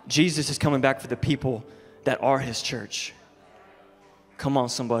 Jesus is coming back for the people that are his church. Come on,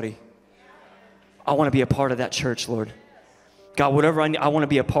 somebody. I want to be a part of that church, Lord. God, whatever I need, I want to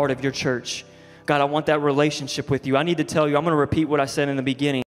be a part of your church. God, I want that relationship with you. I need to tell you, I'm going to repeat what I said in the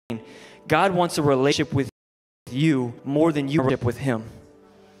beginning. God wants a relationship with you more than you with him.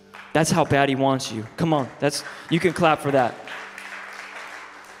 That's how bad he wants you. Come on, you can clap for that.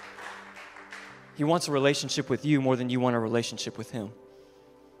 He wants a relationship with you more than you want a relationship with him.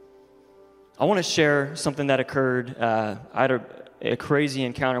 I want to share something that occurred. I had a crazy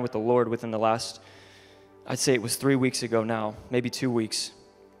encounter with the Lord within the last, I'd say it was 3 weeks ago now, maybe 2 weeks.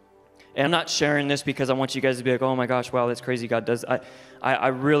 And I'm not sharing this because I want you guys to be like, oh my gosh, wow, that's crazy, God does.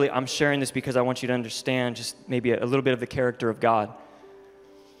 I'm sharing this because I want you to understand just maybe a little bit of the character of God.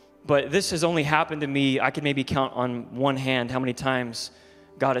 But this has only happened to me, I could maybe count on one hand how many times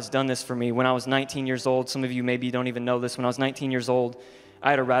God has done this for me. When I was 19 years old, some of you maybe don't even know this, when I was 19 years old,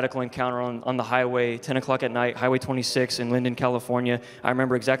 I had a radical encounter on the highway, 10 o'clock at night, Highway 26 in Linden, California. I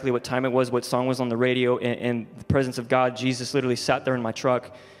remember exactly what time it was, what song was on the radio, and the presence of God, Jesus literally sat there in my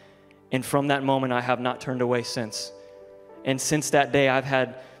truck. And from that moment, I have not turned away since. And since that day, I've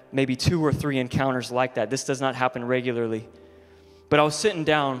had maybe 2 or 3 encounters like that. This does not happen regularly. But I was sitting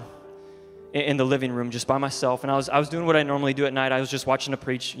down in the living room just by myself, and I was doing what I normally do at night. I was just watching a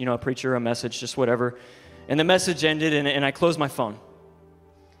preacher, a message, just whatever. And the message ended, and I closed my phone.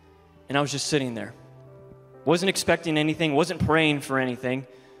 And I was just sitting there. Wasn't expecting anything, wasn't praying for anything.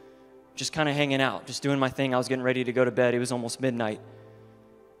 Just kind of hanging out, just doing my thing. I was getting ready to go to bed. It was almost midnight.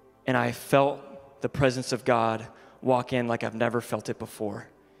 And I felt the presence of God walk in like I've never felt it before.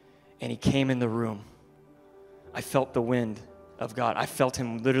 And he came in the room. I felt the wind of God. I felt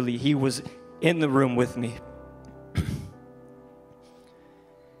him literally. He was in the room with me.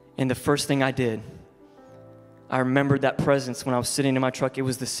 And the first thing I did, I remembered that presence when I was sitting in my truck. It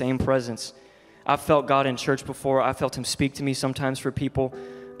was the same presence. I've felt God in church before. I felt him speak to me sometimes for people.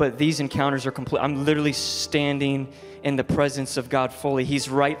 but these encounters are complete. I'm literally standing in the presence of God fully. He's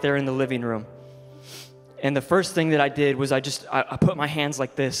right there in the living room. And the first thing that I did was I put my hands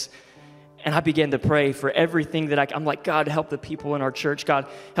like this, and I began to pray for everything that I'm like, God, help the people in our church. God,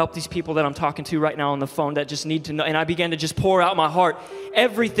 help these people that I'm talking to right now on the phone that just need to know. And I began to just pour out my heart,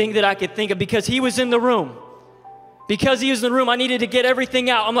 everything that I could think of, because he was in the room. Because he was in the room, I needed to get everything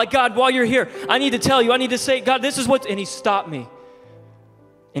out. I'm like, God, while you're here, I need to tell you, I need to say, God, this is what, and he stopped me.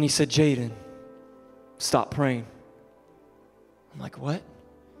 And he said, Jadon, stop praying. I'm like, what?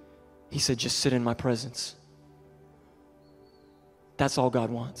 He said, just sit in my presence. That's all God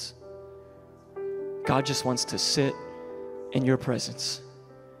wants. God just wants to sit in your presence.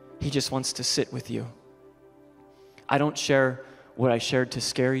 He just wants to sit with you. I don't share what I shared to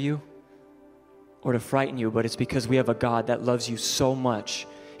scare you or to frighten you, but it's because we have a God that loves you so much.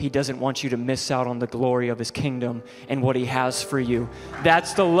 He doesn't want you to miss out on the glory of his kingdom and what he has for you.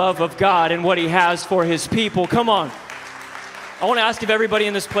 That's the love of God and what he has for his people. Come on. I want to ask if everybody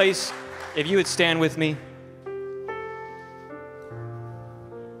in this place, if you would stand with me.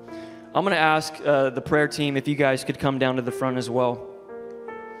 I'm going to ask the prayer team if you guys could come down to the front as well.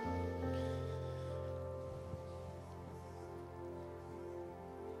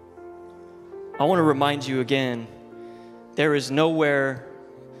 I want to remind you again, there is nowhere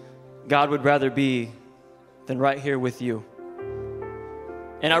God would rather be than right here with you.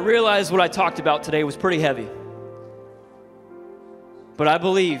 And I realize what I talked about today was pretty heavy. But I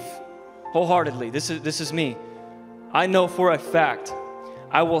believe wholeheartedly, this is me. I know for a fact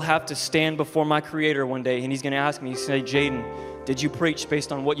I will have to stand before my Creator one day, and he's going to ask me, he's going to say, Jadon, did you preach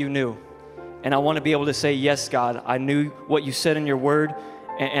based on what you knew? And I want to be able to say, yes, God, I knew what you said in your word,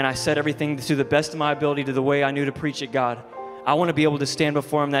 and I said everything to the best of my ability to the way I knew to preach it, God. I want to be able to stand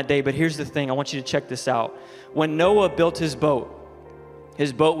before him that day, but here's the thing. I want you to check this out. When Noah built his boat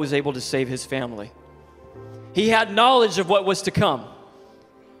was able to save his family. He had knowledge of what was to come.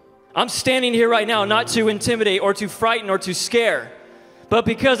 I'm standing here right now not to intimidate or to frighten or to scare, but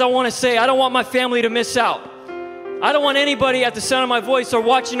because I want to say I don't want my family to miss out. I don't want anybody at the sound of my voice or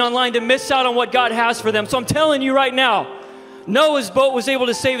watching online to miss out on what God has for them. So I'm telling you right now, Noah's boat was able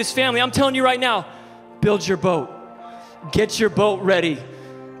to save his family. I'm telling you right now, build your boat. Get your boat ready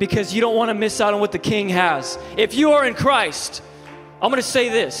because you don't want to miss out on what the King has. If you are in Christ, I'm going to say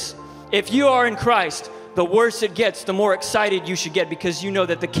this. If you are in Christ, the worse it gets, the more excited you should get because you know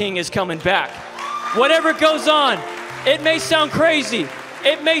that the King is coming back. Whatever goes on, it may sound crazy.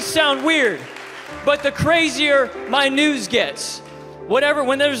 It may sound weird, but the crazier my news gets,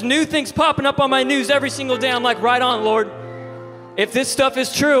 when there's new things popping up on my news every single day, I'm like, right on, Lord. If this stuff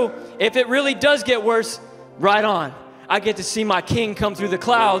is true, if it really does get worse, right on. I get to see my King come through the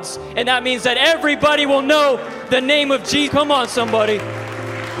clouds, and that means that everybody will know the name of Jesus. Come on, somebody.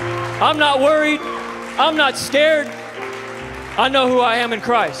 I'm not worried. I'm not scared. I know who I am in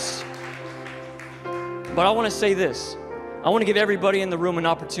Christ. But I want to say this. I want to give everybody in the room an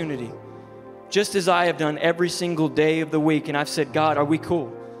opportunity. Just as I have done every single day of the week, and I've said, God, are we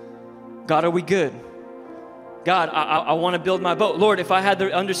cool? God, are we good? God, I want to build my boat. Lord, if I had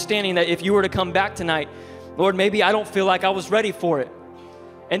the understanding that if you were to come back tonight, Lord, maybe I don't feel like I was ready for it.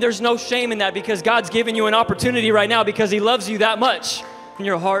 And there's no shame in that because God's given you an opportunity right now because he loves you that much. In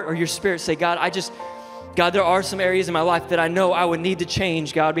your heart or your spirit, say, God, God, there are some areas in my life that I know I would need to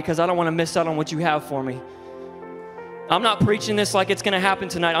change, God, because I don't want to miss out on what you have for me. I'm not preaching this like it's going to happen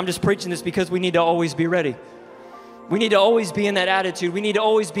tonight. I'm just preaching this because we need to always be ready. We need to always be in that attitude. We need to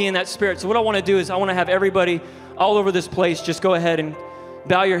always be in that spirit. So what I want to do is I want to have everybody all over this place just go ahead and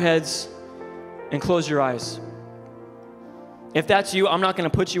bow your heads and close your eyes. If that's you, I'm not going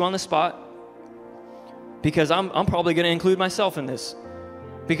to put you on the spot because I'm probably going to include myself in this.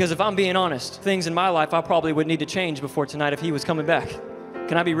 Because if I'm being honest, things in my life I probably would need to change before tonight if he was coming back.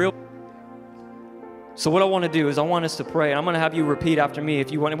 Can I be real? So what I want to do is I want us to pray, and I'm going to have you repeat after me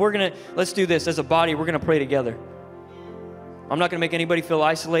if you want. And let's do this as a body. We're going to pray together. I'm not going to make anybody feel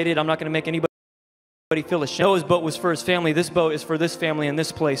isolated. I'm not going to make anybody feel ashamed. Noah's boat was for his family. This boat is for this family in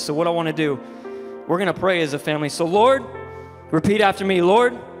this place. So what I want to do, we're going to pray as a family. So Lord, repeat after me.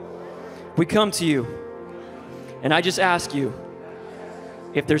 Lord, we come to you, and I just ask you,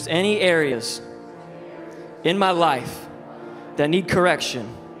 if there's any areas in my life that need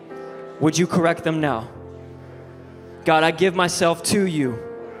correction, would you correct them now? God, I give myself to you.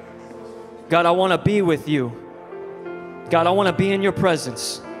 God, I want to be with you. God, I want to be in your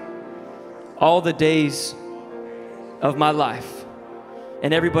presence all the days of my life.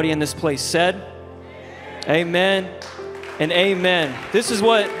 And everybody in this place said, amen and amen. This is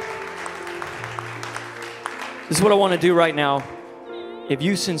what I want to do right now. if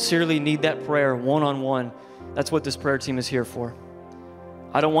you sincerely need that prayer one-on-one, that's what this prayer team is here for.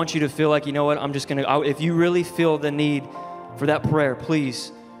 I don't want you to feel like, you know what, I'm just going to, if you really feel the need for that prayer,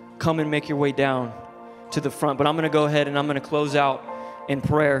 please come and make your way down to the front. But I'm going to go ahead and I'm going to close out in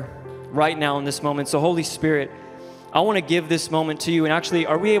prayer right now in this moment. So Holy Spirit, I want to give this moment to you. And actually,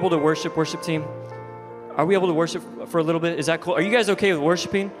 are we able to worship team? Are we able to worship for a little bit? Is that cool? Are you guys okay with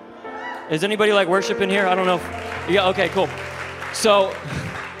worshiping? Is anybody like worshiping here? I don't know. Yeah, okay, cool. So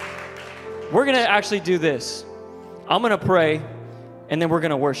we're going to actually do this. I'm going to pray, and then we're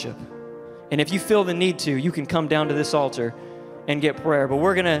going to worship. And if you feel the need to, you can come down to this altar and get prayer. But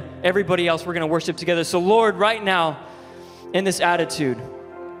we're going to, everybody else, we're going to worship together. So Lord, right now, in this attitude,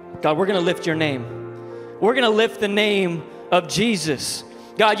 God, we're going to lift your name. We're going to lift the name of Jesus.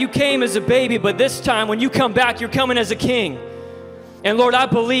 God, you came as a baby, but this time when you come back, you're coming as a king. And Lord, I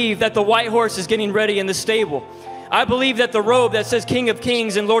believe that the white horse is getting ready in the stable. I believe that the robe that says King of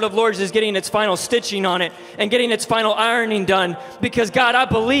Kings and Lord of Lords is getting its final stitching on it and getting its final ironing done. Because God, I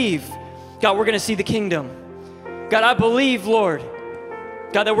believe, God, we're going to see the kingdom. God, I believe, Lord,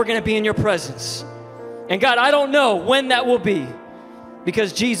 God, that we're going to be in your presence. And God, I don't know when that will be.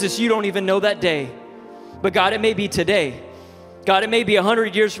 Because Jesus, you don't even know that day. But God, it may be today. God, it may be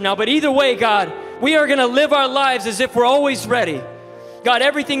 100 years from now. But either way, God, we are going to live our lives as if we're always ready. God,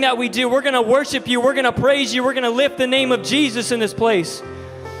 everything that we do, we're going to worship you. We're going to praise you. We're going to lift the name of Jesus in this place.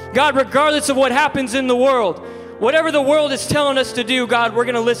 God, regardless of what happens in the world, whatever the world is telling us to do, God, we're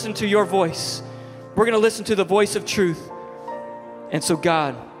going to listen to your voice. We're going to listen to the voice of truth. And so,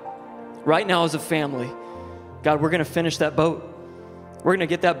 God, right now as a family, God, we're going to finish that boat. We're going to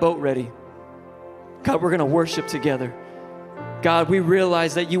get that boat ready. God, we're going to worship together. God, we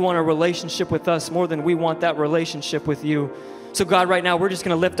realize that you want a relationship with us more than we want that relationship with you. So God, right now, we're just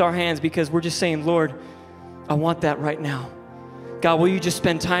going to lift our hands because we're just saying, Lord, I want that right now. God, will you just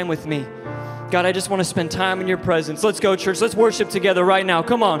spend time with me? God, I just want to spend time in your presence. Let's go, church. Let's worship together right now.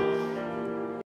 Come on.